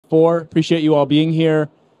2024. Appreciate you all being here.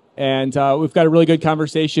 And we've got a really good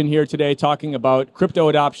conversation here today talking about crypto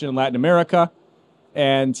adoption in Latin America.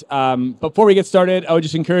 And before we get started, I would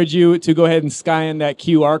just encourage you to go ahead and scan that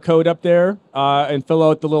QR code up there and fill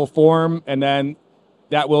out the little form. And then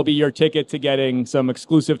that will be your ticket to getting some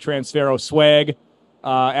exclusive Transfero swag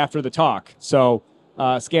after the talk. So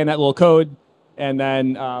scan that little code and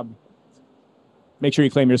then make sure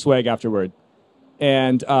you claim your swag afterward.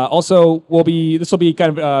 And also, this will be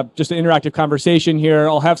kind of just an interactive conversation here.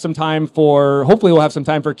 I'll have some time hopefully we'll have some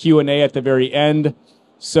time for Q&A at the very end.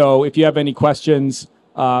 So if you have any questions,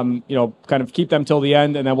 kind of keep them till the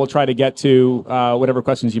end, and then we'll try to get to whatever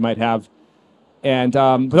questions you might have. And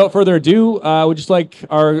without further ado, I would just like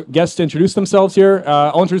our guests to introduce themselves here.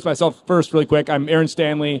 I'll introduce myself first really quick. I'm Aaron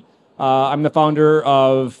Stanley. I'm the founder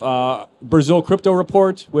of Brazil Crypto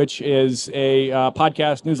Report, which is a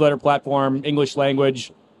podcast newsletter platform, English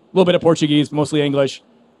language, a little bit of Portuguese, mostly English,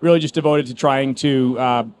 really just devoted to trying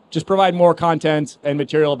to just provide more content and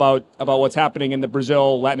material about what's happening in the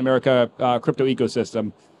Brazil, Latin America crypto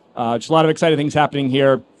ecosystem. Just a lot of exciting things happening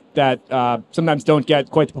here that sometimes don't get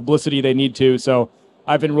quite the publicity they need to. So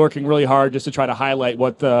I've been working really hard just to try to highlight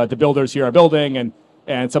what the builders here are building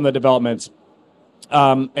and some of the developments.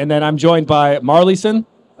 And then I'm joined by Marylson,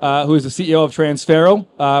 who is the CEO of Transfero.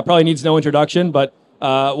 Probably needs no introduction, but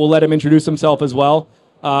we'll let him introduce himself as well.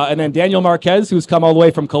 And then Daniel Marquez, who's come all the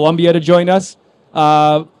way from Colombia to join us.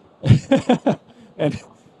 But Marylson,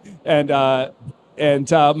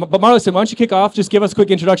 why don't you kick off? Just give us a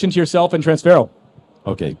quick introduction to yourself and Transfero.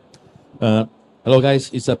 Okay. Hello,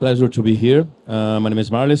 guys. It's a pleasure to be here. My name is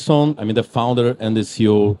Marylson. I'm the founder and the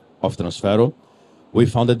CEO of Transfero. We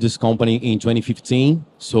founded this company in 2015.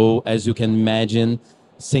 So as you can imagine,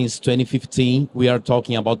 since 2015, we are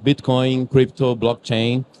talking about Bitcoin, crypto,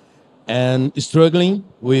 blockchain, and struggling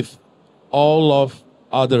with all of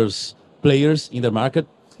others players in the market,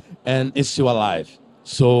 and it's still alive.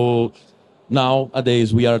 So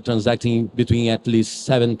nowadays, we are transacting between at least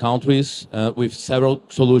 7 countries with several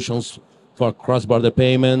solutions for cross-border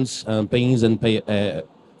payments, payments and fiat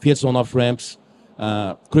on-off ramps,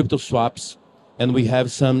 crypto swaps, and we have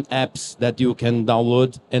some apps that you can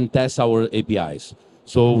download and test our APIs.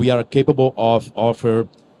 So we are capable of offer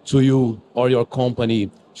to you or your company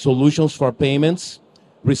solutions for payments,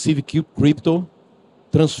 receive crypto,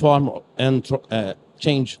 transform and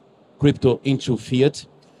change crypto into fiat.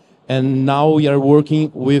 And now we are working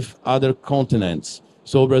with other continents.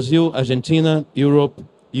 So Brazil, Argentina, Europe,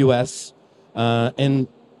 US, and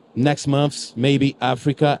next month, maybe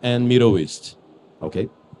Africa and Middle East. Okay.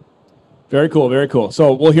 Very cool, very cool.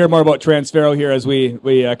 So we'll hear more about Transfero here as we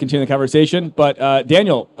continue the conversation. But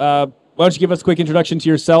Daniel, why don't you give us a quick introduction to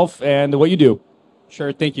yourself and what you do?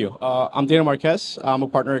 Sure, thank you. I'm Daniel Marquez. I'm a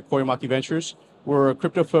partner at Koyamaki Ventures. We're a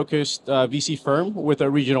crypto-focused VC firm with a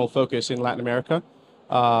regional focus in Latin America.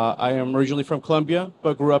 I am originally from Colombia,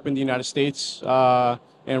 but grew up in the United States.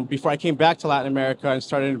 And before I came back to Latin America and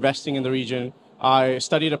started investing in the region, I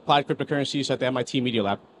studied applied cryptocurrencies at the MIT Media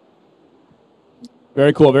Lab.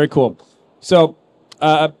 Very cool, very cool. So,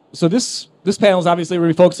 this panel is obviously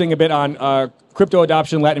we're focusing a bit on crypto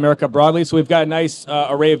adoption in Latin America broadly. So we've got a nice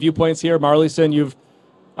array of viewpoints here. Marylson, you're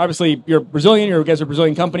Brazilian. You guys are a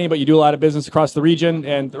Brazilian company, but you do a lot of business across the region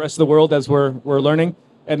and the rest of the world as we're learning.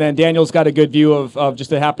 And then Daniel's got a good view of just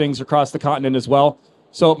the happenings across the continent as well.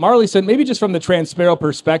 So Marylson, maybe just from the Transfero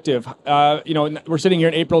perspective, we're sitting here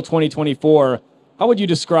in April 2024. How would you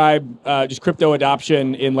describe just crypto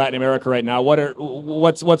adoption in Latin America right now?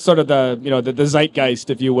 What's sort of the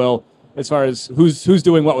zeitgeist, if you will, as far as who's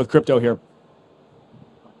doing what with crypto here?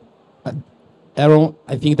 Aaron,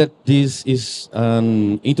 I think that this is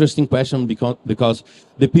an interesting question because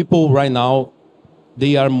the people right now,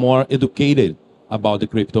 they are more educated about the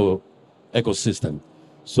crypto ecosystem.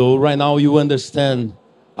 So right now you understand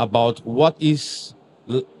about what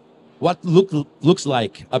looks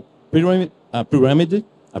like a pyramid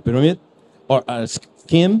or a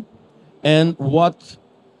scheme, and what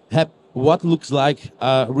looks like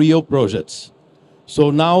real projects. So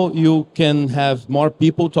now you can have more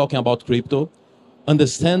people talking about crypto,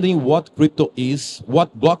 understanding what crypto is,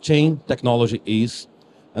 what blockchain technology is,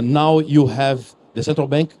 and now you have the Central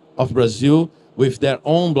Bank of Brazil with their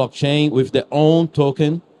own blockchain, with their own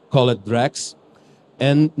token, called Drex.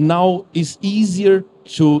 And now it's easier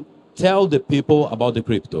to tell the people about the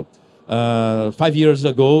crypto. 5 years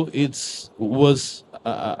ago, it was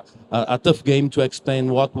a tough game to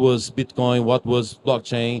explain what was Bitcoin, what was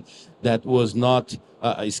blockchain, that was not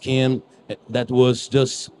a scam, that was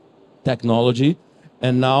just technology.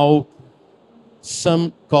 And now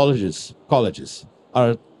some colleges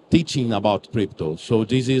are teaching about crypto. So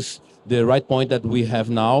this is the right point that we have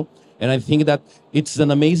now. And I think that it's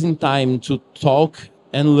an amazing time to talk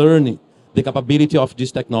and learn the capability of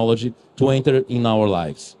this technology to enter in our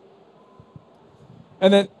lives.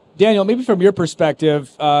 And then, Daniel, maybe from your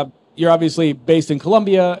perspective, you're obviously based in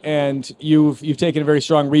Colombia, and you've taken a very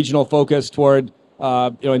strong regional focus toward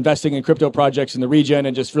investing in crypto projects in the region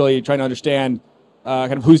and just really trying to understand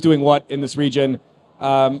kind of who's doing what in this region.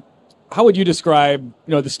 How would you describe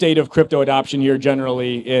the state of crypto adoption here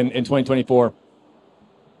generally in 2024?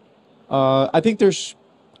 I think there's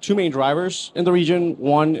two main drivers in the region.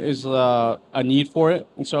 One is a need for it.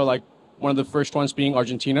 And so like one of the first ones being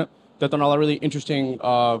Argentina. They've done a lot of really interesting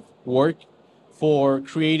work for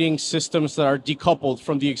creating systems that are decoupled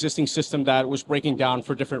from the existing system that was breaking down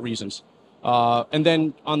for different reasons. And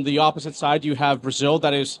then on the opposite side, you have Brazil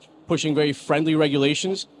that is pushing very friendly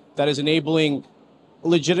regulations that is enabling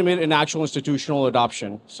legitimate and actual institutional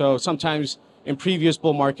adoption. So sometimes in previous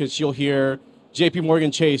bull markets, you'll hear JP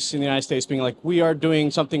Morgan Chase in the United States being like, we are doing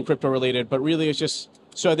something crypto related, but really it's just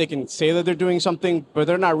so they can say that they're doing something, but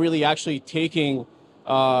they're not really actually taking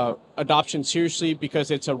adoption seriously because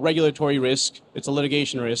it's a regulatory risk, it's a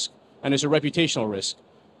litigation risk, and it's a reputational risk.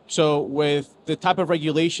 So with the type of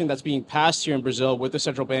regulation that's being passed here in Brazil with the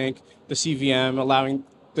central bank, the CVM, allowing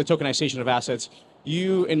the tokenization of assets,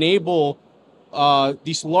 you enable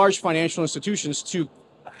these large financial institutions to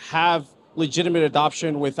have legitimate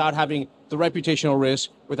adoption without having the reputational risk,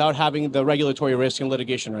 without having the regulatory risk and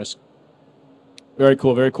litigation risk. Very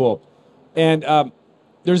cool, very cool. And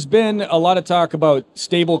there's been a lot of talk about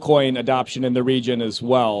stablecoin adoption in the region as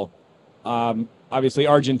well. Obviously,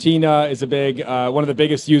 Argentina is a big, one of the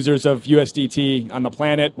biggest users of USDT on the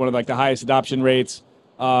planet, one of like the highest adoption rates.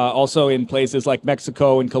 Also in places like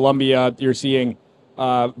Mexico and Colombia, you're seeing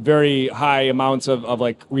very high amounts of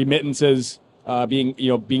like remittances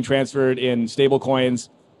being transferred in stablecoins.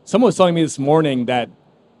 Someone was telling me this morning that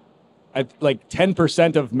like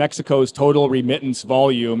 10% of Mexico's total remittance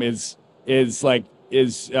volume is in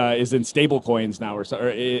stablecoins now, or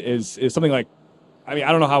is something like. I mean,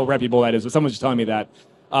 I don't know how reputable that is, but someone's just telling me that.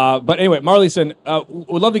 But anyway, Marylson,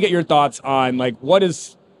 would love to get your thoughts on like what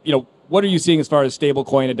are you seeing as far as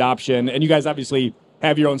stablecoin adoption? And you guys obviously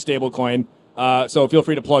have your own stablecoin, so feel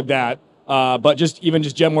free to plug that. But just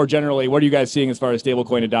more generally, what are you guys seeing as far as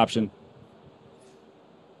stablecoin adoption?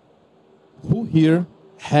 Who here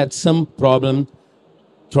had some problem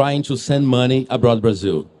trying to send money abroad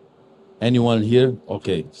Brazil? Anyone here?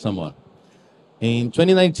 Okay, someone. In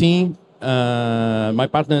 2019, my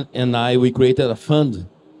partner and we created a fund,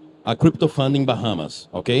 a crypto fund in Bahamas,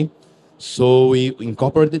 okay? So we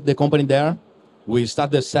incorporated the company there, we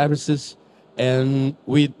started the services, and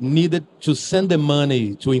we needed to send the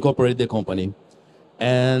money to incorporate the company.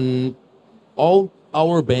 And all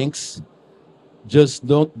our banks just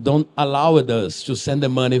don't allow us to send the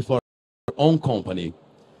money for our own company.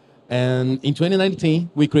 And in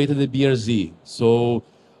 2019, we created the BRZ. So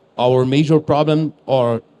our major problem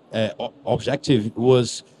or objective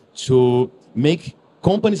was to make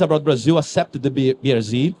companies abroad Brazil accept the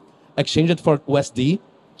BRZ, exchange it for USD,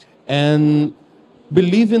 and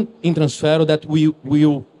believe in Transfero that we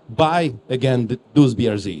will buy again those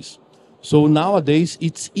BRZs. So nowadays,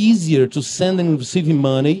 it's easier to send and receive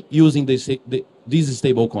money using these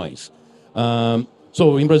stable coins.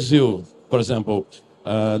 So in Brazil, for example,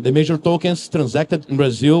 the major tokens transacted in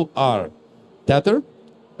Brazil are Tether,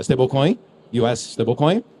 a stable coin, US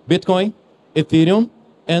stablecoin, Bitcoin, Ethereum,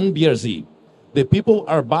 and BRZ. The people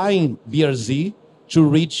are buying BRZ to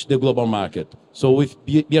reach the global market. So with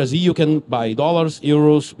BRZ, you can buy dollars,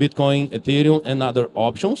 euros, Bitcoin, Ethereum, and other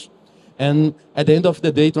options. And at the end of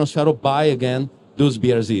the day, Transfero buy again those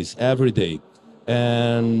BRZs every day.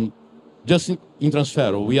 And just in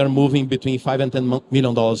Transfero, we are moving between $5 and $10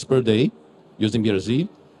 million per day using BRZ.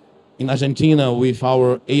 In Argentina, with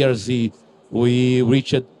our ARZ, we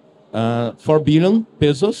reached 4 billion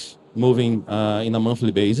pesos moving in a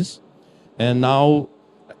monthly basis. And now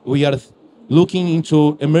we are looking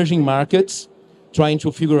into emerging markets, trying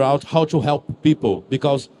to figure out how to help people,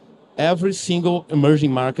 because every single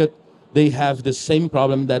emerging market, they have the same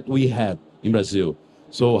problem that we had in Brazil.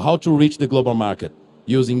 So how to reach the global market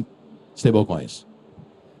using stablecoins.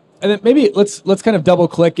 And then maybe let's kind of double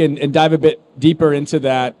click and dive a bit deeper into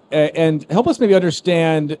that and help us maybe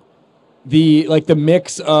understand the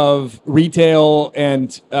mix of retail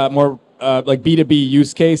and more like B2B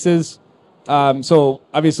use cases. So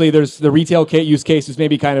obviously there's the retail use case is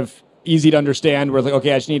maybe kind of easy to understand, where it's like,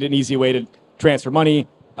 okay, I just need an easy way to transfer money.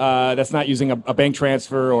 That's not using a bank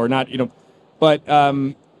transfer or not, but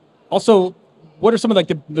also what are some of like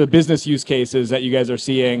the business use cases that you guys are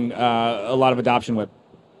seeing a lot of adoption with?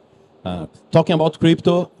 Talking about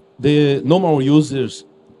crypto, the normal users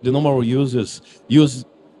use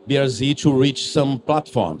BRZ to reach some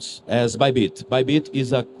platforms as Bybit. Bybit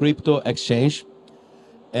is a crypto exchange,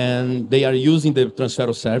 and they are using the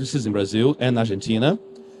Transfero services in Brazil and Argentina.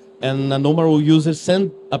 And a normal user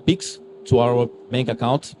send a Pix to our bank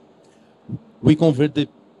account. We convert the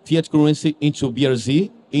fiat currency into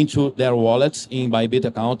BRZ, into their wallets in Bybit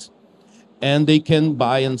account, and they can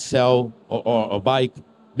buy and sell or buy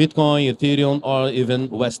Bitcoin, Ethereum, or even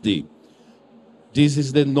USD. This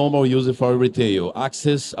is the normal user for retail.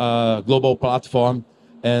 Access a global platform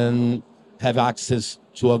and have access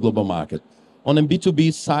to a global market. On the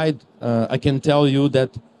B2B side, I can tell you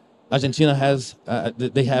that Argentina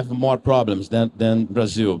they have more problems than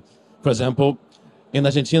Brazil. For example, in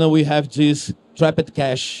Argentina, we have this trapped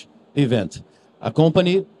cash event. A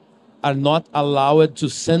company are not allowed to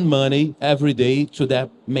send money every day to their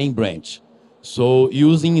main branch. So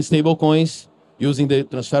using stablecoins, using the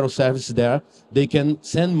Transfero service there, they can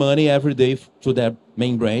send money every day to their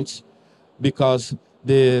main branch because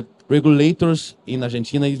the regulators in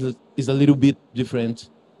Argentina is a little bit different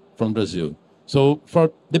from Brazil. So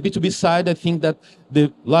for the B2B side, I think that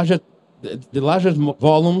the larger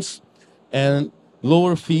volumes and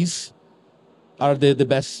lower fees are the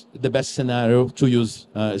best scenario to use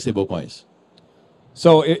stablecoins.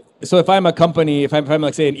 So if I'm a company, if I'm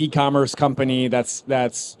like say an e-commerce company that's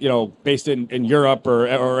based in Europe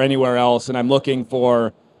or anywhere else, and I'm looking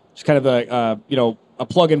for just kind of a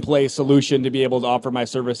plug and play solution to be able to offer my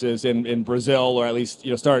services in Brazil, or at least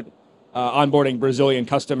start onboarding Brazilian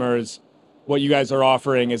customers, what you guys are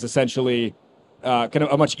offering is essentially kind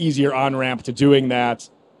of a much easier on ramp to doing that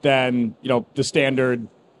than the standard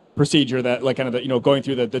procedure that like kind of going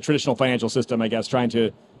through the traditional financial system, I guess, trying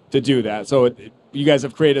to do that. So you guys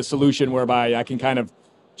have created a solution whereby I can kind of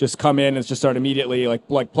just come in and just start immediately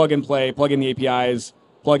like plug and play, plug in the APIs,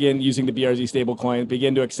 plug in using the BRZ stablecoin,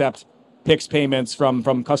 begin to accept PIX payments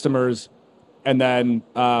from customers, and then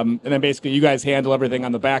basically you guys handle everything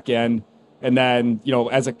on the back end. And then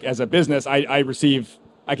as a business, I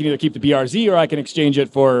can either keep the BRZ or I can exchange it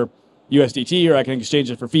for USDT or I can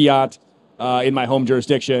exchange it for fiat in my home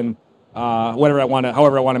jurisdiction, however I want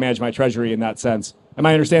to manage my treasury in that sense. Am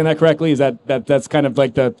I understanding that correctly? Is that's kind of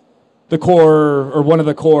like the core or one of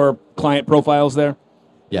the core client profiles there?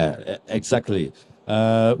 Yeah, exactly.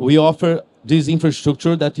 We offer this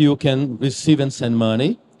infrastructure that you can receive and send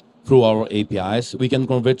money through our APIs. We can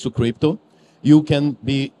convert to crypto. You can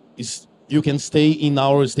stay in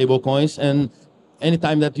our stablecoins, and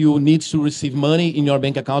anytime that you need to receive money in your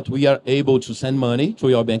bank account, we are able to send money to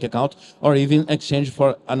your bank account or even exchange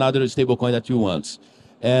for another stablecoin that you want.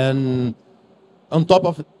 And on top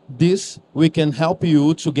of this, we can help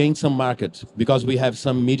you to gain some market because we have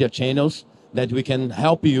some media channels that we can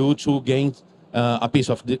help you to gain a piece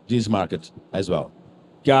of this market as well.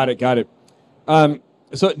 Got it.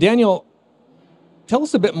 So Daniel, tell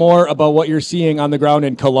us a bit more about what you're seeing on the ground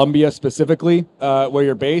in Colombia specifically, where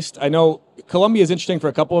you're based. I know Colombia is interesting for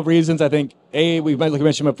a couple of reasons. I think, like I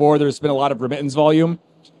mentioned before, there's been a lot of remittance volume.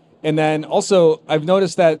 And then also, I've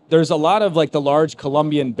noticed that there's a lot of like the large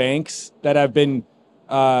Colombian banks that have been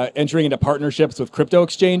entering into partnerships with crypto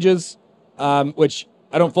exchanges, which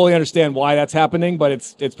I don't fully understand why that's happening, but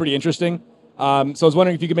it's pretty interesting. So I was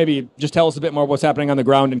wondering if you could maybe just tell us a bit more what's happening on the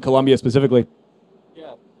ground in Colombia specifically.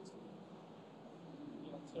 Yeah.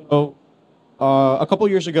 So a couple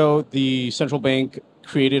years ago, the central bank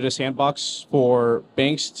created a sandbox for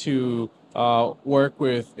banks to work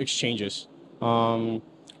with exchanges.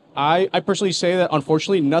 I personally say that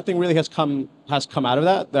unfortunately nothing really has come out of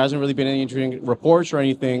that. There hasn't really been any interesting reports or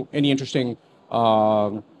any interesting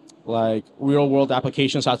like real world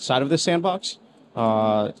applications outside of this sandbox.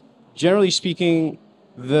 Generally speaking,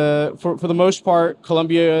 for the most part,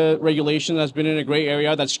 Colombia regulation has been in a gray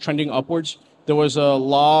area that's trending upwards. There was a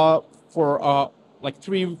law for like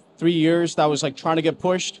three years that was like trying to get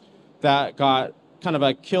pushed, that got kind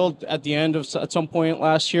of killed at the end at some point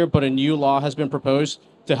last year. But a new law has been proposed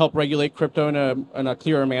to help regulate crypto in a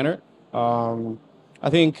clearer manner. I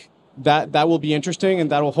think that will be interesting, and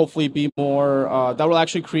that will hopefully be more. That will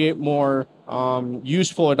actually create more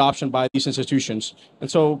useful adoption by these institutions. And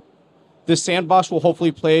so, this sandbox will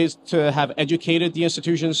hopefully play to have educated the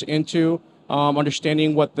institutions into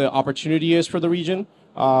understanding what the opportunity is for the region.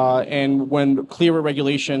 And when clearer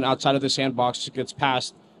regulation outside of the sandbox gets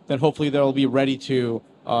passed, then hopefully they'll be ready to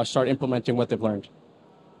start implementing what they've learned.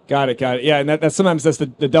 Got it. Yeah, and that's sometimes that's the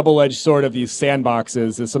double-edged sword of these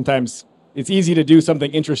sandboxes. Is sometimes it's easy to do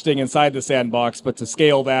something interesting inside the sandbox, but to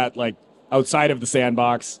scale that, like outside of the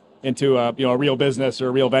sandbox into a real business or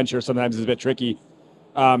a real venture sometimes is a bit tricky.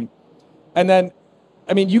 And then,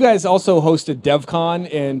 I mean, you guys also hosted DevCon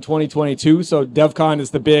in 2022. So DevCon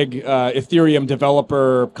is the big Ethereum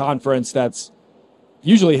developer conference that's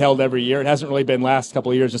usually held every year. It hasn't really been last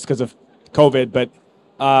couple of years just because of COVID, but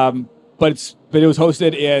it was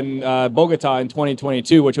hosted in Bogota in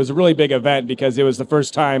 2022, which was a really big event because it was the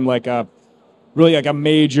first time like a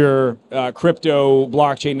major crypto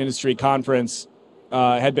blockchain industry conference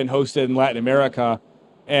had been hosted in Latin America.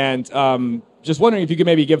 And just wondering if you could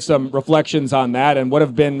maybe give some reflections on that and what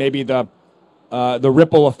have been maybe the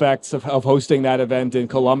ripple effects of hosting that event in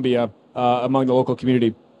Colombia among the local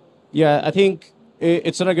community. Yeah, I think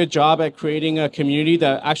it's done a good job at creating a community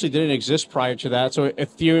that actually didn't exist prior to that. So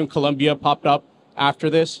Ethereum Colombia popped up after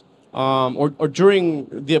this, or during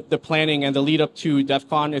the planning and the lead up to DEF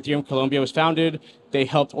CON. Ethereum Colombia was founded. They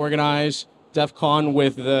helped organize DEF CON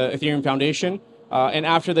with the Ethereum Foundation. And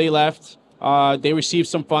after they left, they received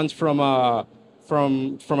some funds from a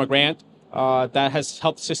grant that has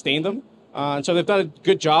helped sustain them. And so they've done a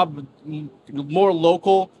good job, more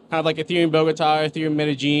local, kind of like Ethereum Bogota, Ethereum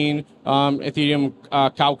Medellin, Ethereum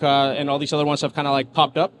Cauca, and all these other ones have kind of like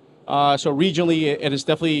popped up. So regionally, it has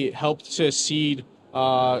definitely helped to seed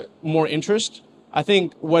more interest. I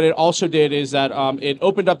think what it also did is that it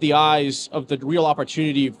opened up the eyes of the real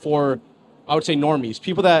opportunity for, I would say, normies,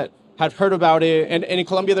 people that had heard about it. And in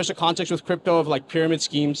Colombia, there's a context with crypto of like pyramid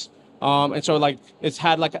schemes. And so like it's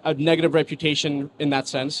had like a negative reputation in that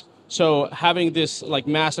sense. So having this like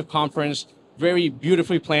massive conference, very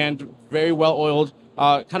beautifully planned, very well oiled,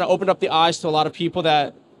 kind of opened up the eyes to a lot of people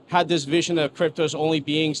that had this vision of cryptos only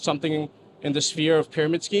being something in the sphere of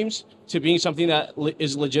pyramid schemes to being something that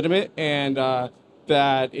is legitimate and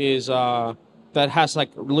that has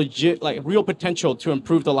like legit, like real potential to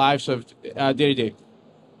improve the lives of day to day.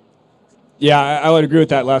 Yeah, I would agree with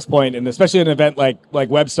that last point, and especially an event like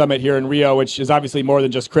Web Summit here in Rio, which is obviously more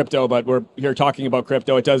than just crypto, but we're here talking about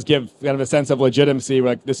crypto. It does give kind of a sense of legitimacy.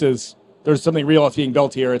 Like there's something real that's being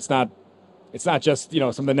built here. It's not just some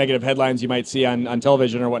of the negative headlines you might see on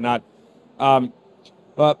television or whatnot.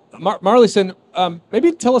 But Marylson,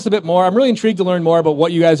 maybe tell us a bit more. I'm really intrigued to learn more about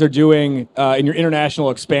what you guys are doing in your international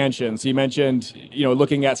expansion. So you mentioned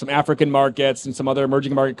looking at some African markets and some other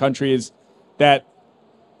emerging market countries that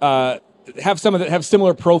have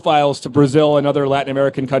similar profiles to Brazil and other Latin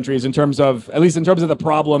American countries in terms of the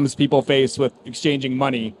problems people face with exchanging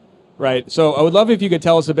money, right? So I would love if you could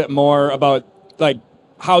tell us a bit more about like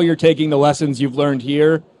how you're taking the lessons you've learned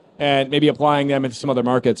here and maybe applying them into some other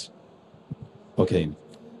markets. Okay.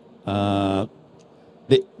 The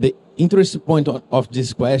interesting point of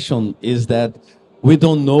this question is that we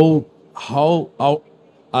don't know how our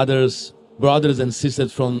others, brothers and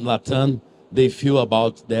sisters from Latin, they feel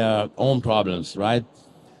about their own problems, right?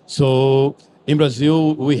 So in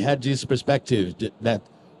Brazil, we had this perspective that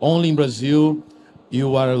only in Brazil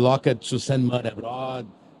you are locked to send money abroad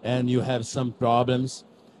and you have some problems.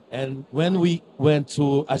 And when we went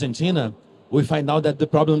to Argentina, we find out that the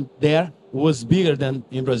problem there was bigger than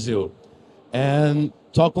in Brazil. And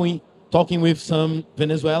talking with some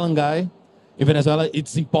Venezuelan guy, in Venezuela,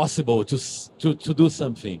 it's impossible to do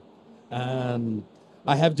something. And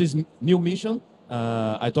I have this new mission.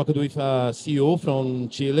 I talked with a CEO from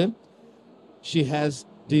Chile. She has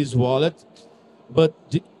this wallet, but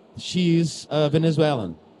she is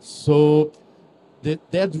Venezuelan. So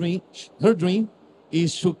her dream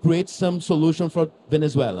is to create some solution for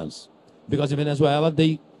Venezuelans. Because in Venezuela,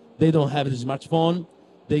 they don't have the smartphone.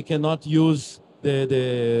 They cannot use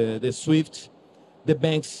the SWIFT. The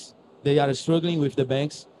banks, they are struggling with the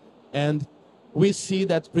banks. And we see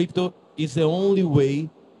that crypto is the only way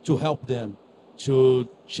to help them to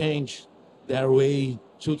change their way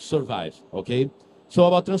to survive, okay? So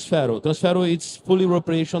about Transfero. Transfero is fully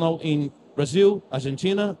operational in Brazil,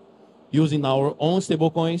 Argentina, using our own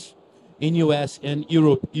stablecoins, in US and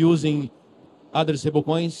Europe using other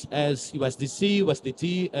stablecoins as USDC,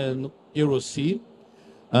 USDT, and EURC.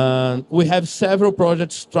 We have several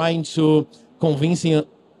projects trying to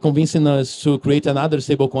convincing us to create another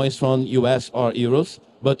stablecoins from US or euros,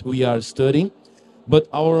 but we are studying. But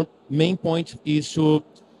our main point is to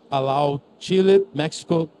allow Chile,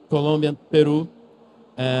 Mexico, Colombia, Peru,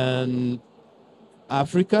 and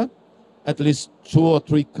Africa, at least 2 or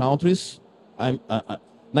 3 countries,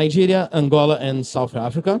 Nigeria, Angola, and South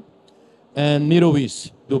Africa, and Middle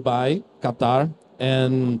East, Dubai, Qatar,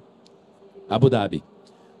 and Abu Dhabi.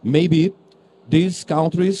 Maybe these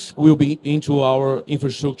countries will be into our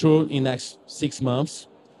infrastructure in next 6 months.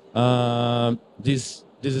 This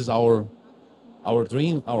is our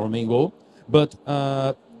dream, our main goal. But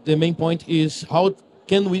the main point is how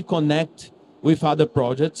can we connect with other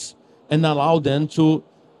projects and allow them to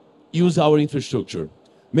use our infrastructure.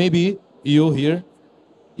 Maybe you here,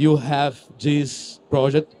 you have this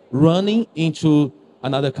project running into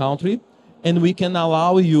another country, and we can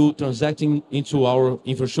allow you transacting into our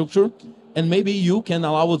infrastructure, and maybe you can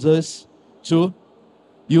allow us to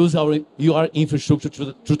use your infrastructure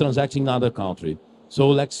to transact in another country. So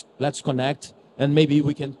let's connect, and maybe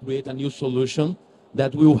we can create a new solution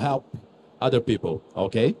that will help other people.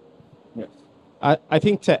 Okay. Yeah. I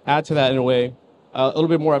think to add to that in a way, a little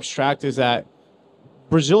bit more abstract is that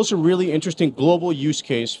Brazil is a really interesting global use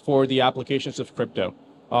case for the applications of crypto.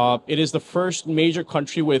 It is the first major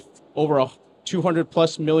country with over 200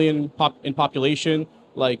 plus million in population,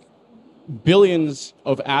 like billions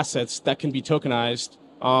of assets that can be tokenized.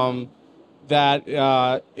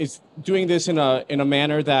 That is doing this in a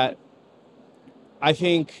manner that I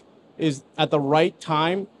think is at the right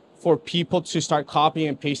time for people to start copying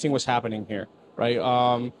and pasting what's happening here, right?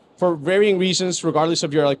 For varying reasons, regardless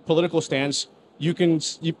of your like political stance, you can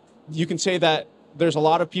say that there's a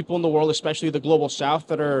lot of people in the world, especially the global south,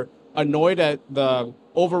 that are annoyed at the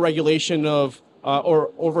over-regulation of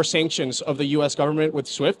or over-sanctions of the U.S. government with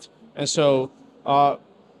SWIFT. And so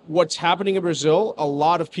what's happening in Brazil, a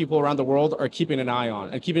lot of people around the world are keeping an eye on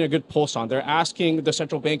and keeping a good pulse on. They're asking the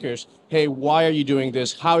central bankers, hey, why are you doing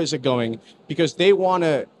this? How is it going? Because they want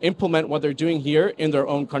to implement what they're doing here in their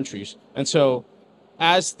own countries. And so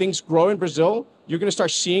as things grow in Brazil, you're going to start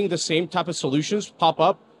seeing the same type of solutions pop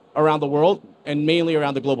up around the world and mainly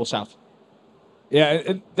around the global south. Yeah,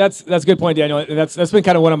 and that's a good point, Daniel. And that's been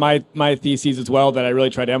kind of one of my theses as well that I really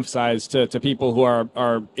try to emphasize to people who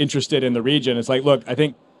are interested in the region. It's like, look, I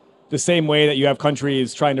think the same way that you have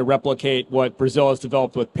countries trying to replicate what Brazil has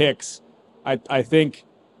developed with PIX, I think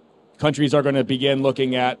countries are going to begin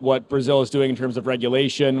looking at what Brazil is doing in terms of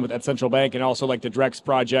regulation with that central bank, and also like the Drex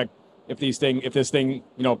project. If this thing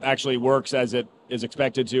actually works as it is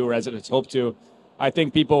expected to or as it is hoped to, I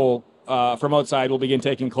think people from outside will begin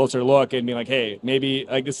taking a closer look and be like, hey, maybe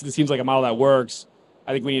like this seems like a model that works.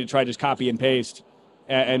 I think we need to try just copy and paste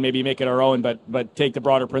and maybe make it our own, but take the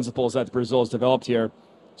broader principles that Brazil has developed here.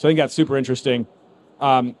 So I think that's super interesting.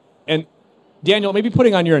 And Daniel, maybe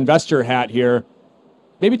putting on your investor hat here,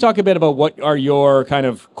 maybe talk a bit about what are your kind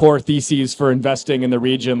of core theses for investing in the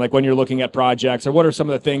region, like when you're looking at projects, or what are some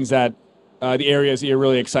of the things that the areas that you're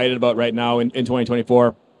really excited about right now in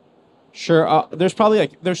 2024? Sure. There's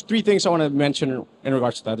three things I want to mention in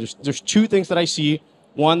regards to that. There's two things that I see.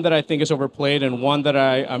 One that I think is overplayed, and one that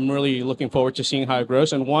I'm really looking forward to seeing how it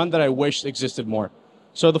grows, and one that I wish existed more.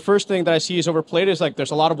 So the first thing that I see is overplayed is like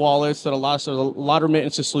there's a lot of wallets, that a lot of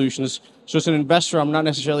remittances solutions. So as an investor, I'm not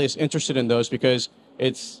necessarily as interested in those because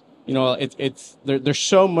there's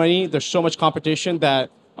so many, there's so much competition that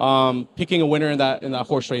picking a winner in that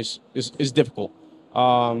horse race is difficult.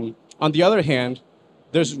 On the other hand,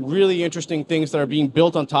 there's really interesting things that are being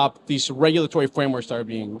built on top these regulatory frameworks that are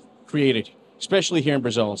being created, especially here in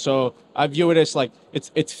Brazil. So I view it as like it's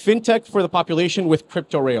fintech for the population with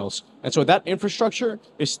crypto rails, and so that infrastructure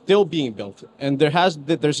is still being built, and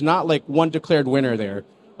there's not like one declared winner there,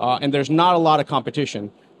 and there's not a lot of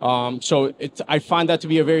competition. So I find that to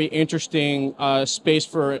be a very interesting space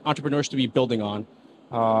for entrepreneurs to be building on.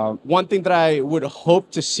 One thing that I would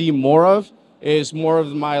hope to see more of is more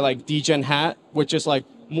of my like degen hat, which is like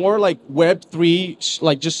more like Web3,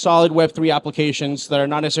 like just solid Web3 applications that are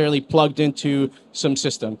not necessarily plugged into some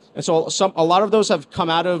system. And so a lot of those have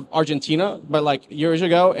come out of Argentina, but like years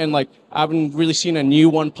ago, and like I haven't really seen a new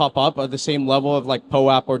one pop up at the same level of like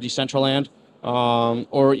POAP or Decentraland,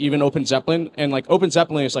 or even Open Zeppelin. And like Open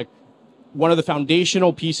Zeppelin is like one of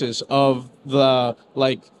the pieces of the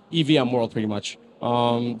like EVM world, pretty much.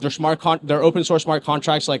 Their open source smart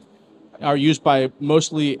contracts like are used by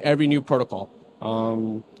mostly every new protocol.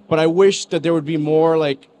 But I wish that there would be more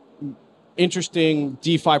like interesting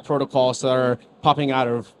DeFi protocols that are popping out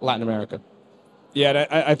of Latin America. Yeah,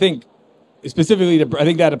 I think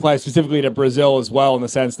that applies specifically to Brazil as well, in the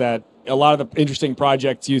sense that a lot of the interesting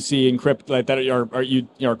projects you see in crypto like that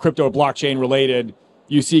are crypto blockchain related,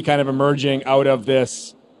 you see kind of emerging out of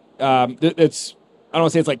this. I don't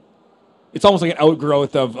want to say it's almost like an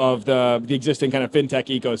outgrowth of the existing kind of fintech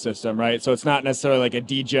ecosystem, right? So it's not necessarily like a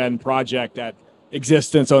degen project that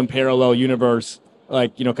exists in its own parallel universe,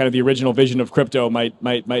 like kind of the original vision of crypto might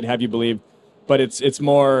have you believe, but it's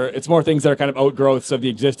more things that are kind of outgrowths of the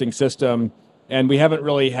existing system, and we haven't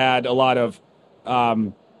really had a lot of,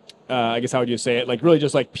 I guess how would you say it, like really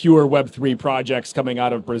just like pure Web3 projects coming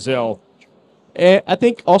out of Brazil. I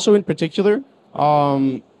think also in particular,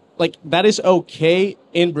 like that is okay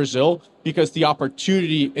in Brazil because the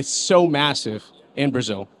opportunity is so massive in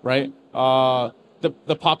Brazil, right?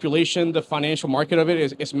 The population, the financial market of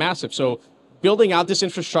it is massive. So building out this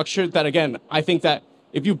infrastructure that, again, I think that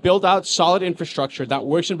if you build out solid infrastructure that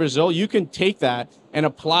works in Brazil, you can take that and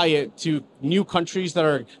apply it to new countries that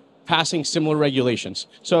are passing similar regulations.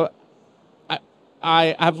 So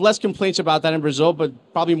I have less complaints about that in Brazil,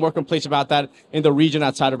 but probably more complaints about that in the region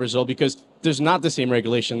outside of Brazil because there's not the same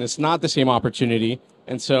regulation. It's not the same opportunity.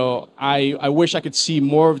 And so I wish I could see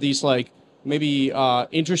more of these like maybe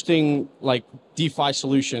interesting like DeFi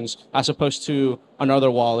solutions as opposed to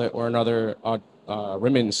another wallet or another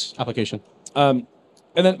remittance application. And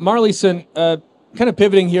then Marleyson, kind of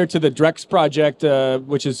pivoting here to the Drex project,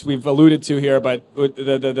 which is we've alluded to here, but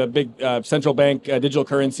the big central bank digital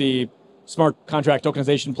currency smart contract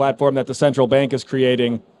tokenization platform that the central bank is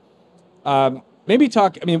creating. Maybe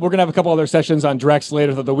talk, I mean, we're going to have a couple other sessions on Drex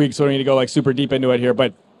later through the week, so we don't need to go like super deep into it here,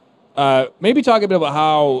 but maybe talk a bit about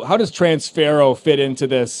how does Transfero fit into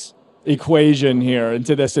this equation here,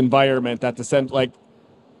 into this environment that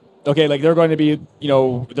they're going to be,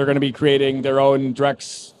 they're going to be creating their own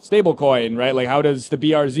Drex stablecoin, right? Like how does the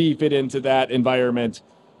BRZ fit into that environment?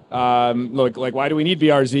 Why do we need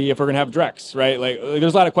BRZ if we're going to have Drex, right? Like,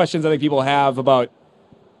 there's a lot of questions I think people have about,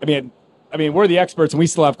 I mean, we're the experts and we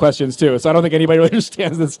still have questions too. So I don't think anybody really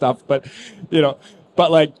understands this stuff, but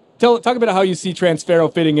talk about how you see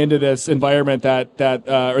Transfero fitting into this environment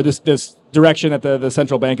or this direction that the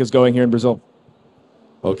central bank is going here in Brazil.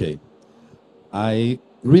 Okay. I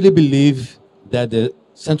really believe that the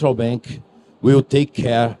central bank will take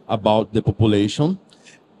care about the population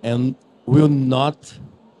and will not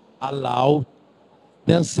allow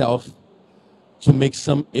themselves to make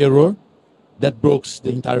some error that breaks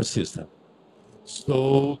the entire system.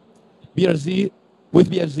 So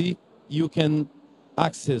with BRZ, you can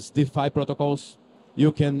access DeFi protocols,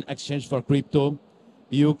 you can exchange for crypto,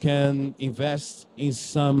 you can invest in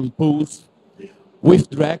some pools.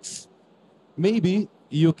 With Drex, maybe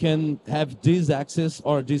you can have this access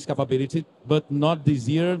or this capability, but not this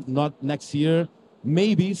year, not next year,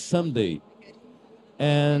 maybe someday.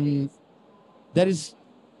 And there is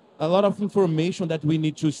a lot of information that we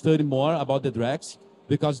need to study more about the Drex,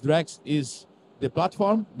 because Drex is the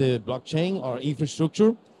platform, the blockchain or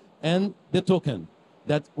infrastructure, and the token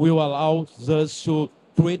that will allow us to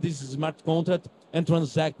create this smart contract and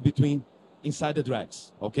transact inside the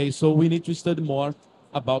Drex. Okay, so we need to study more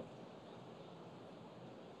about.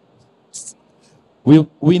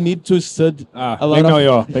 We need to study a lot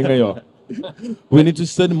of. We need to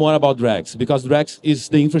study more about Drex because Drex is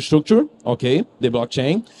the infrastructure, okay, the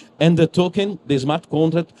blockchain, and the token, the smart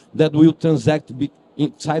contract that will transact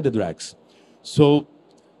inside the Drex. So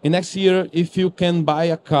in next year, if you can buy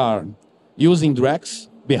a car using Drex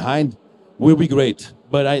behind, will be great.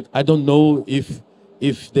 But I don't know if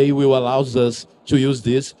they will allow us to use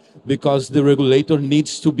this because the regulator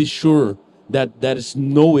needs to be sure that there is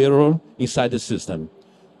no error inside the system.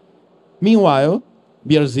 Meanwhile,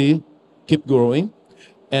 BRZ keep growing,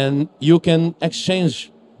 and you can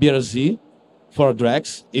exchange BRZ for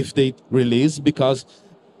Drex if they release, because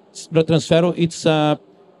the Transfero, it's a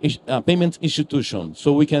payment institution,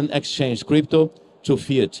 so we can exchange crypto to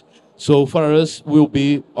fiat. So for us, will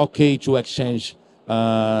be okay to exchange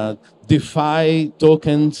DeFi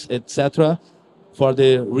tokens, etc., for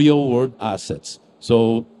the real world assets.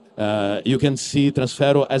 So you can see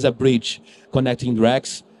Transfero as a bridge connecting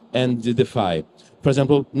Drex and the DeFi. For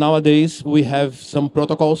example, nowadays we have some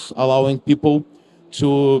protocols allowing people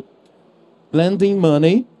to lending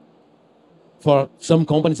money for some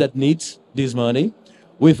companies that needs this money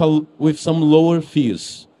with some lower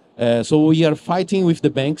fees. So we are fighting with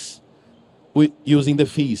the banks using the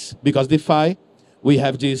fees, because DeFi, we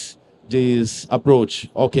have this approach.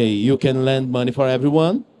 Okay, you can lend money for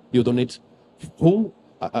everyone. You don't need who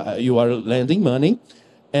you are lending money.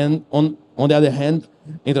 And on the other hand,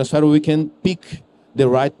 in Transfero, we can pick the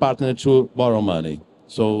right partner to borrow money.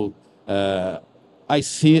 So I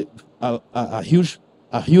see a huge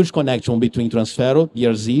connection between Transfero,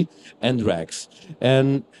 BRZ, and Drex.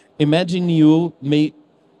 And imagine you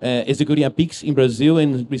executing a PIX in Brazil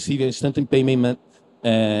and receiving instant payment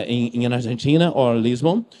in Argentina or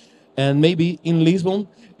Lisbon, and maybe in Lisbon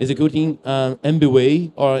executing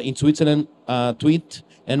MBWay, or in Switzerland tweet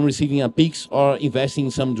and receiving a PIX or investing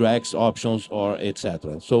in some Drex options or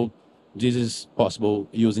etc. So this is possible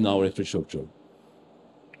using our infrastructure.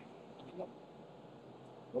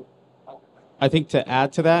 I think to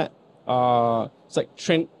add to that, it's like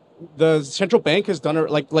the central bank has done it.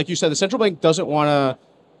 Like you said, the central bank doesn't want to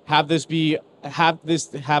have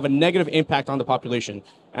a negative impact on the population.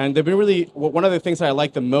 And they've been really, one of the things that I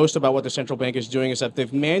like the most about what the central bank is doing is that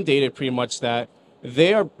they've mandated pretty much that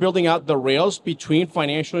they are building out the rails between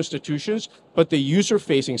financial institutions, but the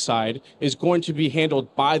user-facing side is going to be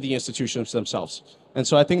handled by the institutions themselves. And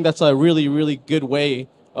so I think that's a really, really good way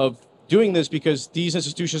of doing this, because these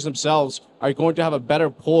institutions themselves are going to have a better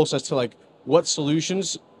pulse as to like what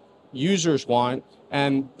solutions users want,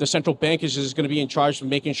 and the central bank is just going to be in charge of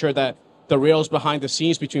making sure that the rails behind the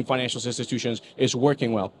scenes between financial institutions is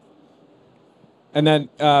working well. And then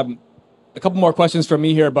a couple more questions from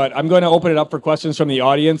me here, but I'm going to open it up for questions from the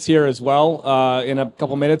audience here as well in a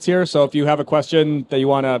couple minutes here. So if you have a question that you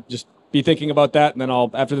want to just be thinking about that, and then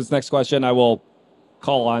after this next question, I will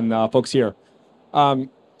call on folks here.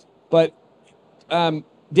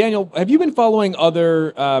 Daniel, have you been following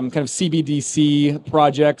other kind of CBDC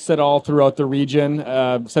projects at all throughout the region,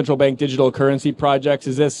 central bank digital currency projects?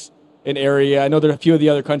 Is this an area? I know there are a few of the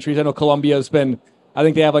other countries. I know Colombia has been, I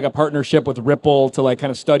think they have like a partnership with Ripple to like kind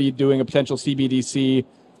of study doing a potential CBDC.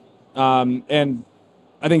 And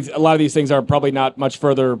I think a lot of these things are probably not much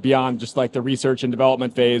further beyond just like the research and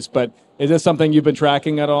development phase, but is this something you've been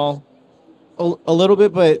tracking at all? A little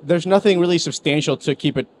bit, but there's nothing really substantial to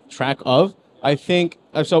keep a track of. I think,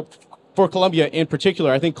 so for Colombia in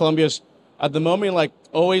particular, I think Colombia's at the moment like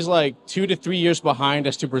always like 2 to 3 years behind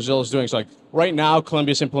as to Brazil is doing. So like right now,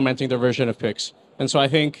 Colombia's implementing their version of PIX. And so I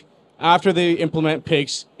think after they implement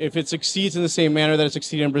PIX, if it succeeds in the same manner that it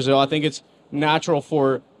succeeded in Brazil, I think it's natural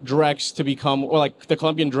for directs to become, or like the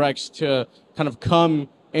Colombian directs to kind of come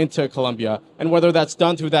into Colombia. And whether that's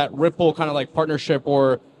done through that Ripple kind of like partnership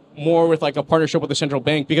or more with like a partnership with the central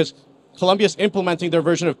bank, because Colombia's implementing their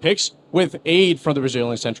version of PIX with aid from the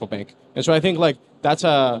Brazilian central bank. And so I think like that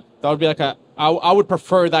would be like I would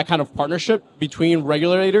prefer that kind of partnership between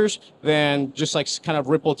regulators than just like kind of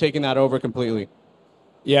Ripple taking that over completely.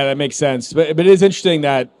 Yeah, that makes sense. But it is interesting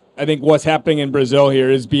that I think what's happening in Brazil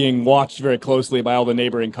here is being watched very closely by all the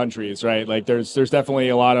neighboring countries, right? Like there's definitely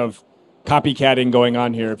a lot of copycatting going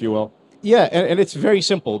on here, if you will. Yeah, and it's very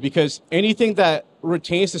simple, because anything that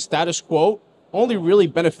retains the status quo only really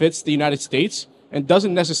benefits the United States and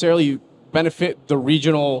doesn't necessarily benefit the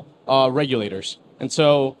regional regulators. And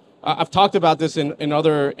so I've talked about this in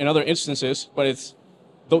other instances, but it's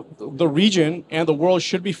the region and the world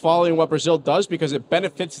should be following what Brazil does, because it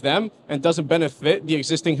benefits them and doesn't benefit the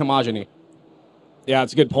existing homogeny. Yeah,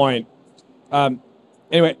 that's a good point.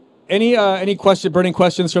 Anyway, any burning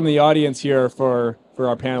questions from the audience here for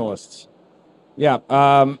our panelists? Yeah,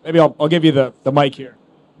 maybe I'll give you the mic here.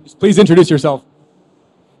 Please introduce yourself.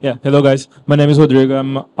 Yeah, hello guys. My name is Rodrigo.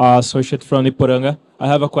 I'm an associate from Iporanga. I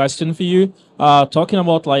have a question for you. Talking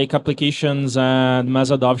about like applications and mass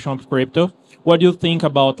adoption of crypto, what do you think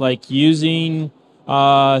about like using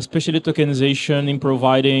especially tokenization in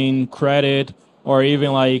providing credit, or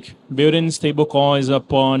even like building stablecoins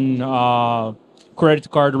upon credit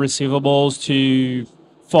card receivables to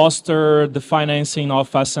foster the financing of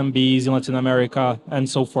SMBs in Latin America and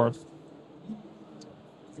so forth?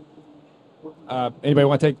 Anybody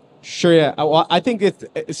want to take? Sure, yeah. Well, I think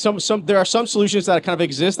there are some solutions that kind of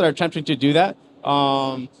exist that are attempting to do that.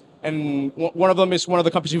 And one of them is one of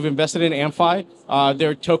the companies we've invested in, Amfi.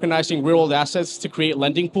 They're tokenizing real-world assets to create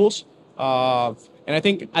lending pools. And I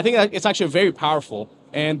think that it's actually very powerful.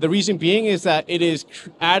 And the reason being is that it is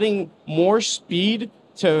adding more speed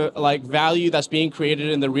to like value that's being created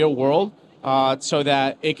in the real world, so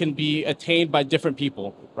that it can be attained by different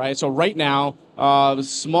people, right? So right now,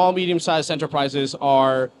 small, medium-sized enterprises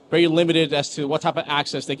are very limited as to what type of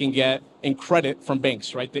access they can get in credit from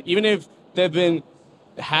banks, right? Even if they've been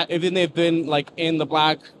like in the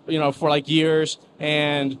black, for like years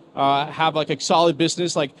and have like a solid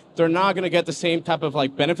business, like they're not going to get the same type of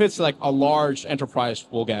like benefits like a large enterprise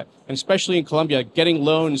will get. And especially in Colombia, getting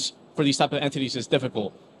loans for these type of entities is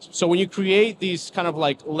difficult. So when you create these kind of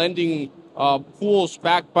like lending pools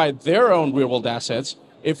backed by their own real-world assets,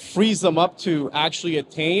 it frees them up to actually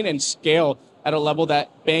attain and scale at a level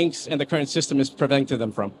that banks and the current system is preventing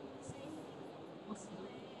them from.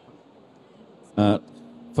 For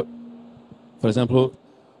example,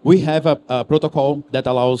 we have a protocol that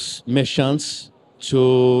allows merchants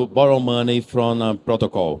to borrow money from a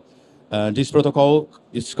protocol. This protocol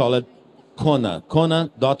is called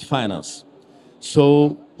Kona.finance.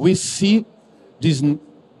 So we see this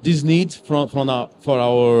need for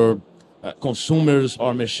our consumers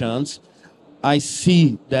or merchants. I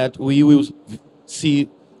see that we will see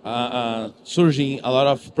surging a lot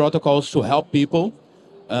of protocols to help people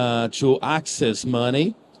to access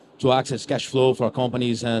money, to access cash flow for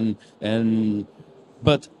companies,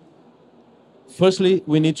 but firstly,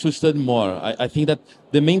 we need to study more. I think that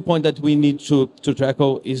the main point that we need to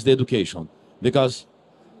tackle is the education. Because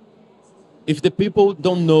if the people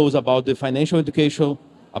don't know about the financial education,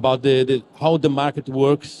 about how the market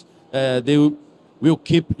works, they will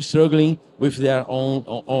keep struggling with their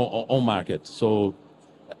own market. So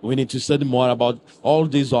we need to study more about all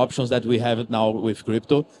these options that we have now with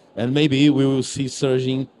crypto, and maybe we will see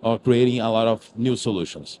surging or creating a lot of new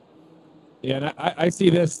solutions. Yeah, and I see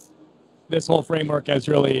this whole framework as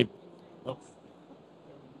really.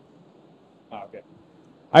 Okay.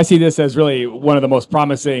 I see this as really one of the most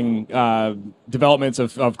promising developments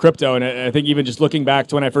of crypto, and I think even just looking back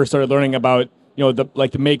to when I first started learning about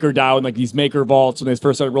the MakerDAO and like these maker vaults when they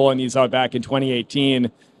first started rolling these out back in 2018,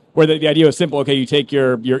 where the idea was simple. Okay, you take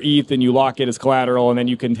your ETH and you lock it as collateral, and then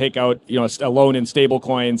you can take out a loan in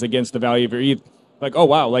stablecoins against the value of your ETH. Like, oh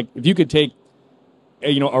wow, like if you could take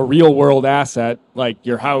a real world asset like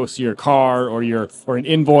your house, your car, or an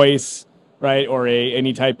invoice, right, or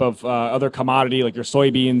any type of other commodity like your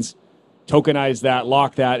soybeans, tokenize that,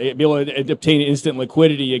 lock that, be able to obtain instant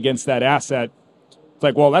liquidity against that asset. It's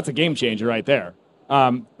like, well, that's a game changer right there.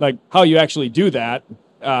 Like how you actually do that,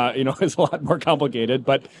 is a lot more complicated.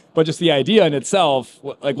 But just the idea in itself,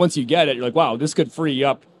 like once you get it, you're like, wow, this could free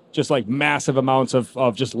up just like massive amounts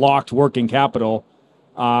of just locked working capital.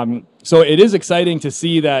 So it is exciting to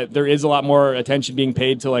see that there is a lot more attention being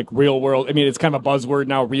paid to like real world. I mean, it's kind of a buzzword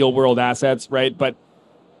now, real world assets, right? But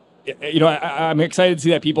I'm excited to see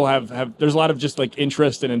that people have there's a lot of just like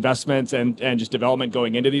interest and investments and just development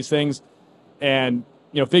going into these things, and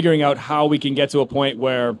figuring out how we can get to a point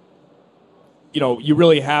where you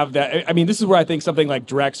really have that. I mean, this is where I think something like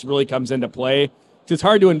Drex really comes into play. It's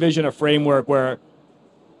hard to envision a framework where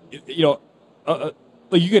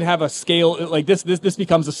like you could have a scale like this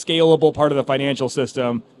becomes a scalable part of the financial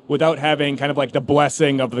system without having kind of like the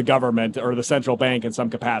blessing of the government or the central bank in some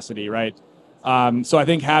capacity, right? So I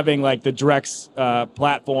think having like the Drex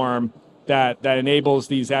platform that enables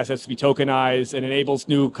these assets to be tokenized and enables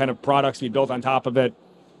new kind of products to be built on top of it,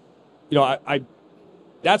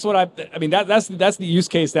 that's what I mean. That's the use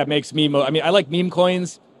case that makes me. I like meme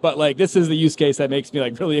coins, but like this is the use case that makes me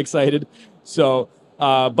like really excited. So.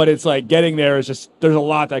 But it's like getting there is just, there's a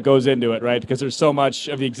lot that goes into it, right? Because there's so much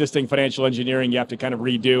of the existing financial engineering you have to kind of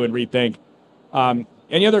redo and rethink.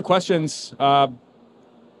 Any other questions?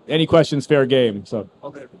 Any questions, fair game. So.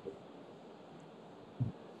 Okay.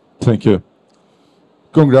 Thank you.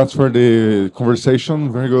 Congrats for the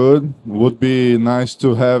conversation. Very good. Would be nice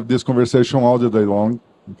to have this conversation all the day long.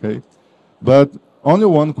 Okay. But only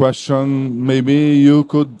one question. Maybe you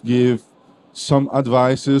could give some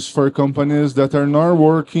advices for companies that are not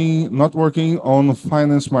working on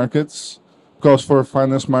finance markets, because for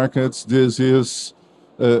finance markets this is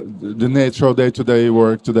the natural day-to-day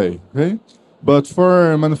work today. Okay, but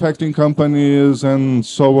for manufacturing companies and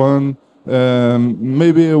so on,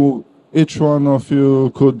 maybe each one of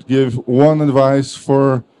you could give one advice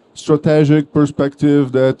for strategic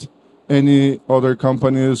perspective that any other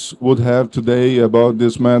companies would have today about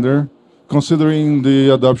this matter, considering the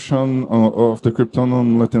adoption of the crypto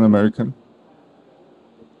in Latin America.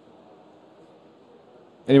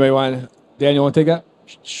 Anybody want? Daniel, want to take that?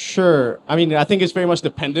 Sure. I mean, I think it's very much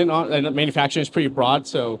dependent on, and manufacturing is pretty broad.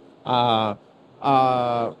 So I'll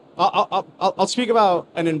speak about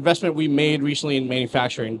an investment we made recently in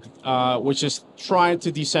manufacturing, which is trying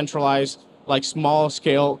to decentralize like small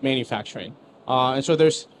scale manufacturing. And so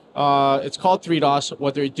there's, it's called 3DOS.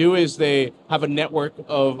 What they do is they have a network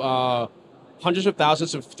of hundreds of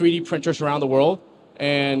thousands of 3D printers around the world,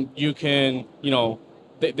 and you can,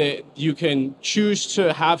 you can choose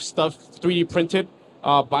to have stuff 3D printed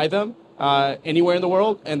by them anywhere in the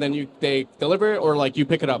world, and then they deliver it, or like you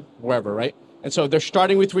pick it up wherever, right? And so they're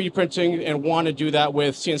starting with 3D printing and want to do that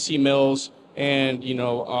with CNC mills and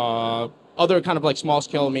other kind of like small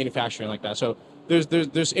scale manufacturing like that. So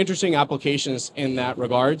there's interesting applications in that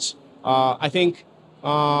regards. I think.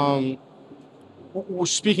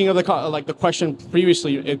 Speaking of the question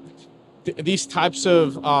previously, these types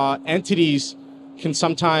of entities can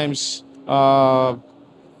sometimes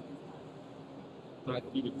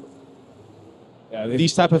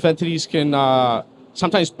these type of entities can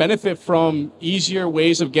sometimes benefit from easier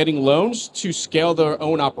ways of getting loans to scale their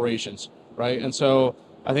own operations, right? And so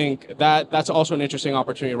I think that's also an interesting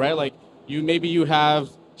opportunity, right? Like maybe you have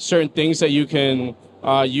certain things that you can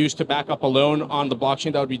use to back up a loan on the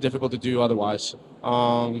blockchain that would be difficult to do otherwise.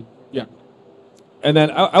 Yeah. And then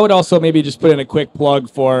I would also maybe just put in a quick plug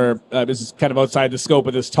for, this is kind of outside the scope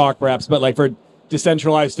of this talk perhaps, but like for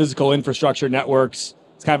decentralized physical infrastructure networks.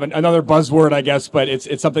 It's kind of another buzzword, I guess, but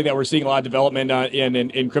it's something that we're seeing a lot of development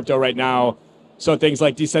in crypto right now. So things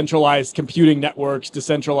like decentralized computing networks,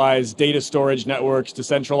 decentralized data storage networks,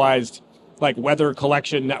 decentralized like weather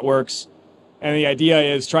collection networks. And the idea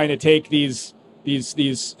is trying to take these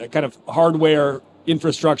kind of hardware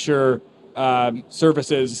infrastructure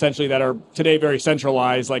services essentially that are today very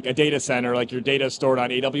centralized, like a data center, like your data stored on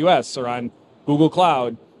AWS or on Google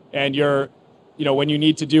Cloud, and when you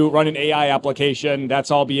need to run an AI application, that's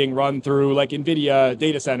all being run through like NVIDIA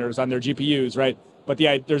data centers on their GPUs, right? But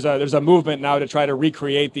there's a movement now to try to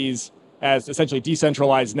recreate these as essentially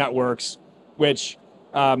decentralized networks, which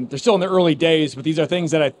they're still in the early days, but these are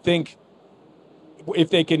things that I think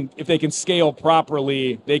if they can scale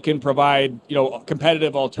properly, they can provide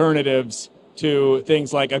competitive alternatives to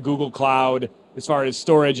things like a Google Cloud as far as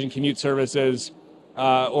storage and commute services,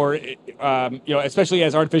 or especially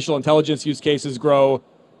as artificial intelligence use cases grow.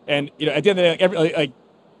 And at the end of the day,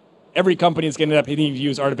 every company is going to end up needing to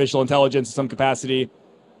use artificial intelligence in some capacity,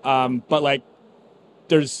 but like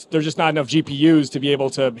there's just not enough GPUs to be able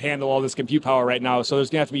to handle all this compute power right now. So there's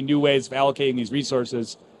going to have to be new ways of allocating these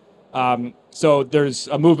resources. So there's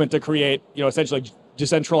a movement to create, essentially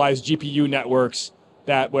decentralized GPU networks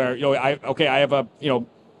where I have a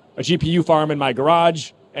GPU farm in my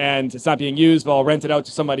garage and it's not being used, but I'll rent it out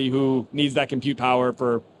to somebody who needs that compute power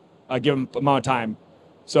for a given amount of time.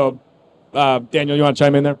 So, Daniel, you want to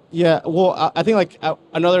chime in there? Yeah, well, I think like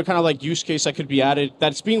another kind of like use case that could be added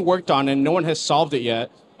that's being worked on and no one has solved it yet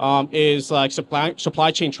is like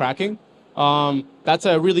supply chain tracking. That's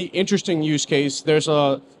a really interesting use case. There's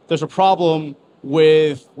a problem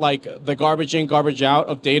with like the garbage in, garbage out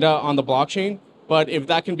of data on the blockchain. But if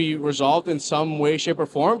that can be resolved in some way, shape, or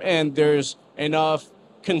form, and there's enough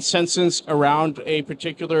consensus around a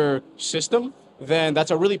particular system, then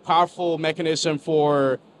that's a really powerful mechanism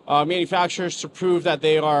for manufacturers to prove that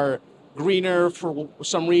they are greener for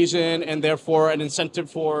some reason, and therefore an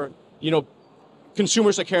incentive for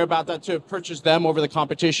consumers that care about that to purchase them over the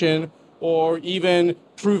competition, or even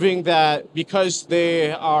proving that because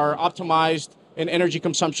they are optimized in energy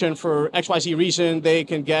consumption for XYZ reason, they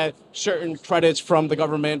can get certain credits from the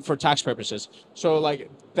government for tax purposes. So like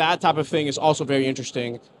that type of thing is also very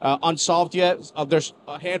interesting. Unsolved yet. There's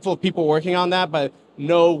a handful of people working on that, but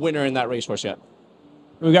no winner in that racehorse yet.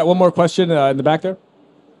 We got one more question in the back there.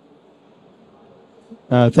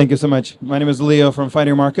 Thank you so much. My name is Leo from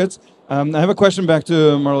Fighting Markets. I have a question back to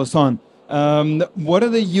Marylson. What are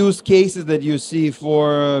the use cases that you see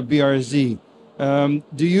for BRZ?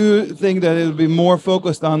 Do you think that it'll be more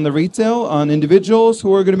focused on the retail, on individuals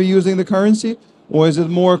who are going to be using the currency? Or is it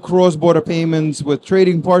more cross-border payments with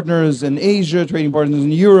trading partners in Asia, trading partners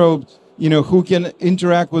in Europe, who can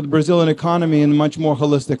interact with the Brazilian economy in a much more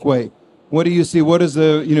holistic way? What do you see? What is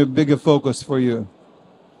the bigger focus for you?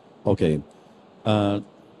 Okay.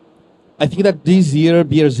 I think that this year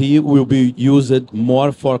BRZ will be used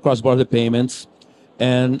more for cross-border payments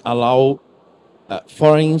and allow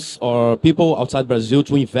foreigners or people outside Brazil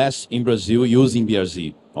to invest in Brazil using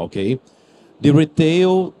BRZ. Okay. The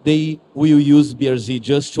retail, they will use BRZ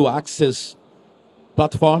just to access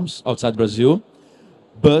platforms outside Brazil.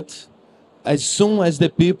 But as soon as the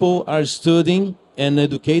people are studying and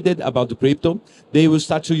educated about the crypto, they will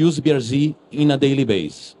start to use BRZ in a daily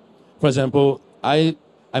basis. For example, I'm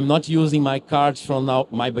not using my cards from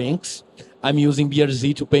my banks. I'm using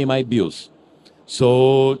BRZ to pay my bills.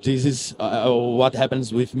 So this is what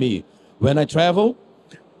happens with me. When I travel,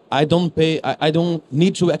 I don't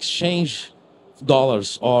need to exchange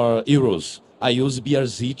dollars or euros. I use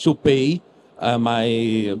BRZ to pay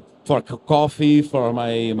for coffee, for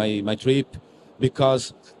my trip,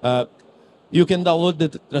 because you can download the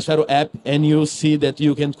Transfero app and you see that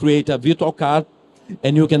you can create a virtual card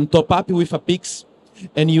and you can top up with a Pix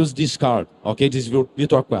and use this card, okay, this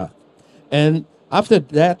virtual card. And after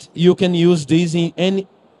that, you can use this in any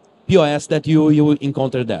POS that you will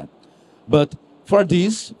encounter that. But for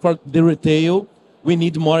the retail, we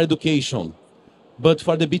need more education. But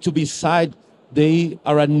for the B2B side, they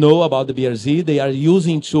already know about the BRZ. They are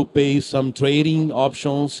using to pay some trading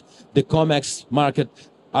options. The COMEX market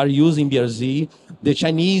are using BRZ. The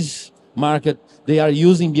Chinese market, they are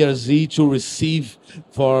using BRZ to receive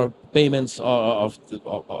for payments of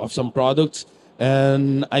some products.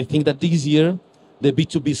 And I think that this year, the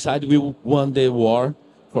B2B side will win the war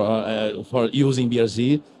for using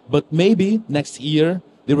BRZ. But maybe next year,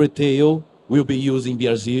 the retail will be using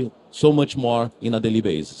BRZ so much more in a daily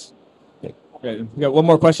basis. Okay. We got one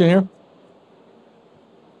more question here.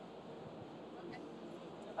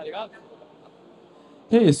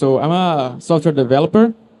 Hey, so I'm a software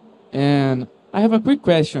developer, and I have a quick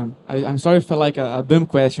question. I'm sorry for like a dumb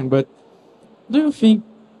question, but do you think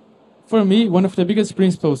for me, one of the biggest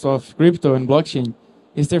principles of crypto and blockchain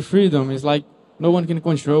is their freedom. It's like no one can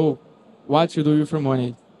control what you do with your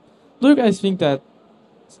money. Do you guys think that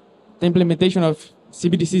the implementation of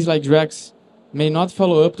CBDCs like Drex may not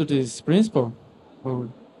follow up to this principle? Or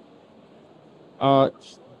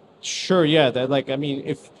Sure, yeah. That like I mean,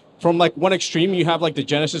 if from like one extreme you have like the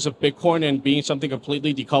genesis of Bitcoin and being something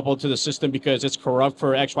completely decoupled to the system because it's corrupt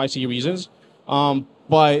for XYZ reasons.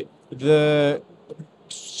 But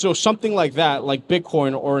so something like that, like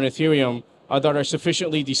Bitcoin or an Ethereum, that are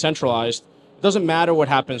sufficiently decentralized, it doesn't matter what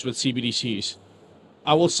happens with CBDCs.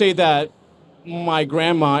 I will say that my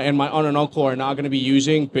grandma and my aunt and uncle are not going to be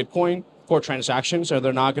using Bitcoin for transactions, or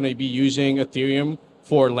they're not going to be using Ethereum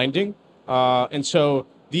for lending. And so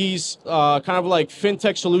these kind of like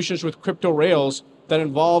fintech solutions with crypto rails that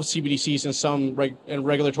involve CBDCs and some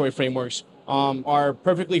regulatory frameworks are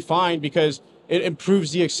perfectly fine because it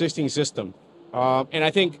improves the existing system. And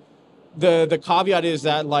I think the caveat is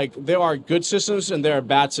that like there are good systems and there are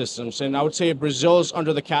bad systems. And I would say Brazil is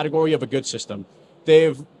under the category of a good system.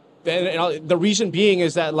 The reason being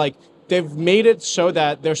is that like they've made it so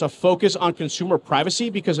that there's a focus on consumer privacy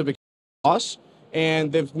because of laws,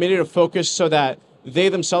 and they've made it a focus so that they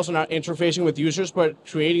themselves are not interfacing with users, but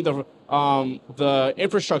creating the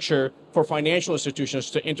infrastructure for financial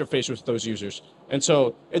institutions to interface with those users. And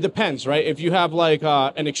so it depends, right? If you have like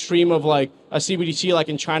an extreme of like a CBDC like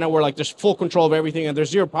in China where like there's full control of everything and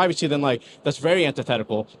there's zero privacy, then like that's very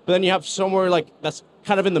antithetical. But then you have somewhere like that's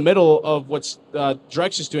kind of in the middle of what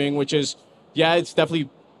Drex is doing, which is, yeah, it's definitely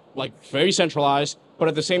like very centralized, but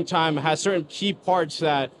at the same time has certain key parts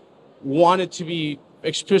that want it to be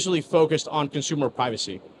explicitly focused on consumer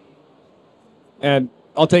privacy. And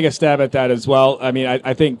I'll take a stab at that as well. I mean,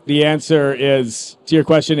 I think the answer is to your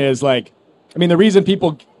question is like, I mean, the reason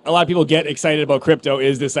a lot of people get excited about crypto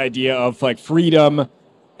is this idea of like freedom,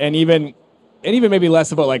 and even maybe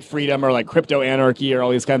less about like freedom or like crypto anarchy or all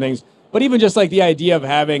these kind of things, but even just like the idea of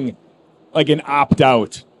having like an opt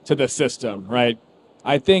out to the system, right?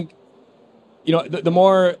 I think, you know, the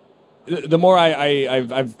more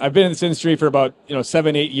I've been in this industry for about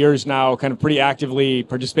 7-8 years now, kind of pretty actively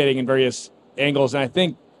participating in various angles, and I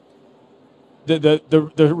think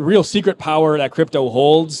the real secret power that crypto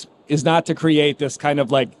holds is not to create this kind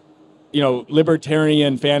of like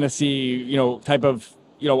libertarian fantasy type of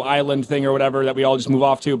island thing or whatever that we all just move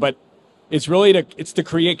off to, but it's really to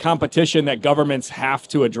create competition that governments have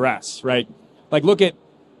to address, right? Like look at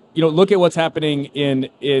what's happening in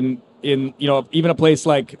even a place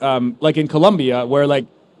like in Colombia, where like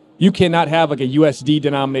you cannot have like a USD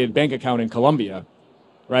denominated bank account in Colombia,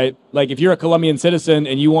 right? Like if you're a Colombian citizen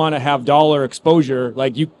and you want to have dollar exposure,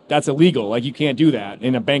 like that's illegal. Like you can't do that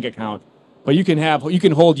in a bank account, but you can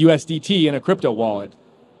hold USDT in a crypto wallet.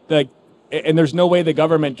 Like, and there's no way the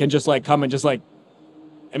government can just like come and just like,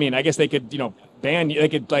 I mean, I guess they could ban you. They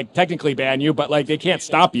could like technically ban you, but like they can't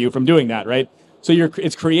stop you from doing that, right? So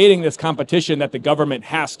it's creating this competition that the government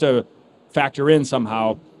has to factor in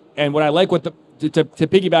somehow. And what I like to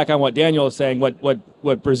piggyback on what Daniel is saying,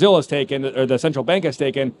 what Brazil has taken, or the central bank has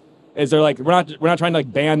taken, is they're like, we're not trying to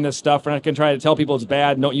like ban this stuff. We're not going to try to tell people it's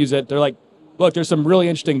bad, don't use it. They're like, look, there's some really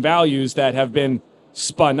interesting values that have been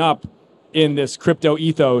spun up in this crypto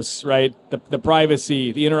ethos, right? The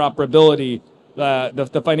privacy, the interoperability,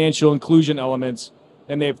 the financial inclusion elements.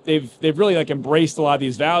 And they've really like embraced a lot of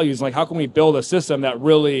these values. Like, how can we build a system that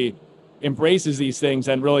really embraces these things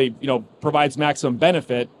and really, provides maximum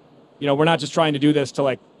benefit? We're not just trying to do this to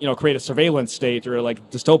like, create a surveillance state or like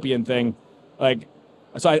dystopian thing. Like,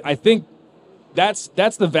 so I think that's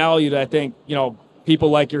the value that I think, people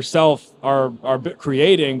like yourself are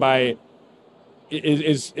creating by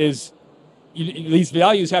these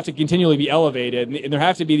values have to continually be elevated, and there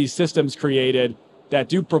have to be these systems created that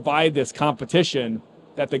do provide this competition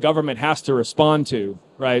that the government has to respond to,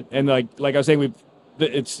 right? And like I was saying,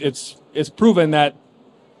 it's proven that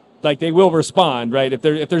like they will respond, right? If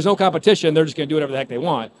there's no competition, they're just going to do whatever the heck they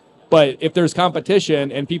want. But if there's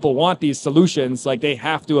competition and people want these solutions, like they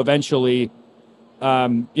have to eventually,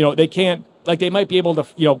 they can't, like they might be able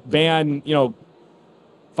to, ban,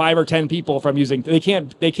 5 or 10 people from using. They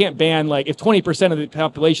can't ban, like if 20% of the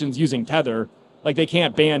population's using Tether, like they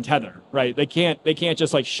can't ban Tether, right? They can't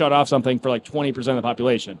just like shut off something for like 20% of the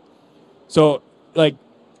population. So like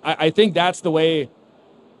I think that's the way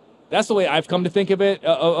I've come to think of it,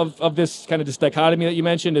 of this kind of this dichotomy that you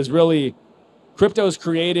mentioned, is really crypto is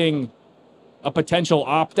creating a potential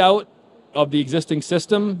opt-out of the existing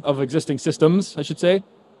systems, I should say,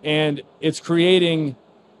 and it's creating,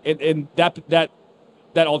 and that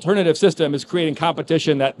alternative system is creating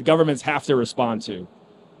competition that the governments have to respond to.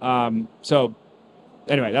 So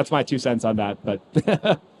anyway, that's my 2 cents on that. But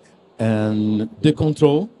And the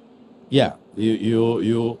control, yeah,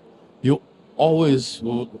 you always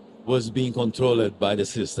was being controlled by the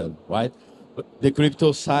system, right? But the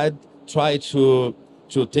crypto side try to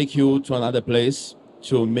take you to another place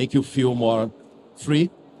to make you feel more free.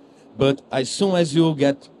 But as soon as you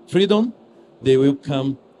get freedom, they will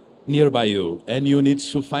come nearby you, and you need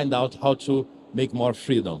to find out how to make more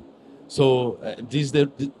freedom. So this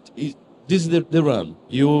is the run.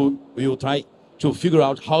 You try to figure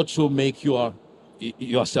out how to make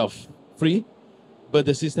yourself free, but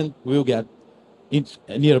the system will get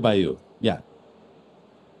nearby you. Yeah.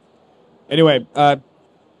 anyway,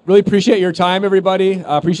 really appreciate your time, everybody.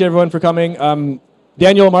 Appreciate everyone for coming.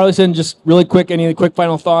 Daniel, Marylson, just really quick, any quick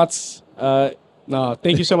final thoughts? No,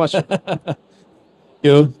 thank you so much.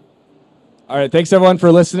 You. All right, thanks everyone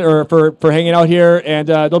for listening or for hanging out here. And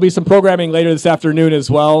there'll be some programming later this afternoon as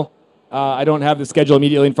well. I don't have the schedule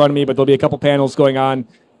immediately in front of me, but there'll be a couple panels going on.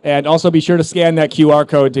 And also be sure to scan that QR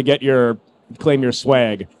code to get claim your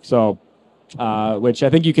swag. So, which I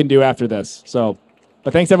think you can do after this. So,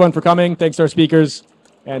 but thanks everyone for coming. Thanks to our speakers,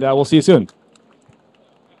 and we'll see you soon.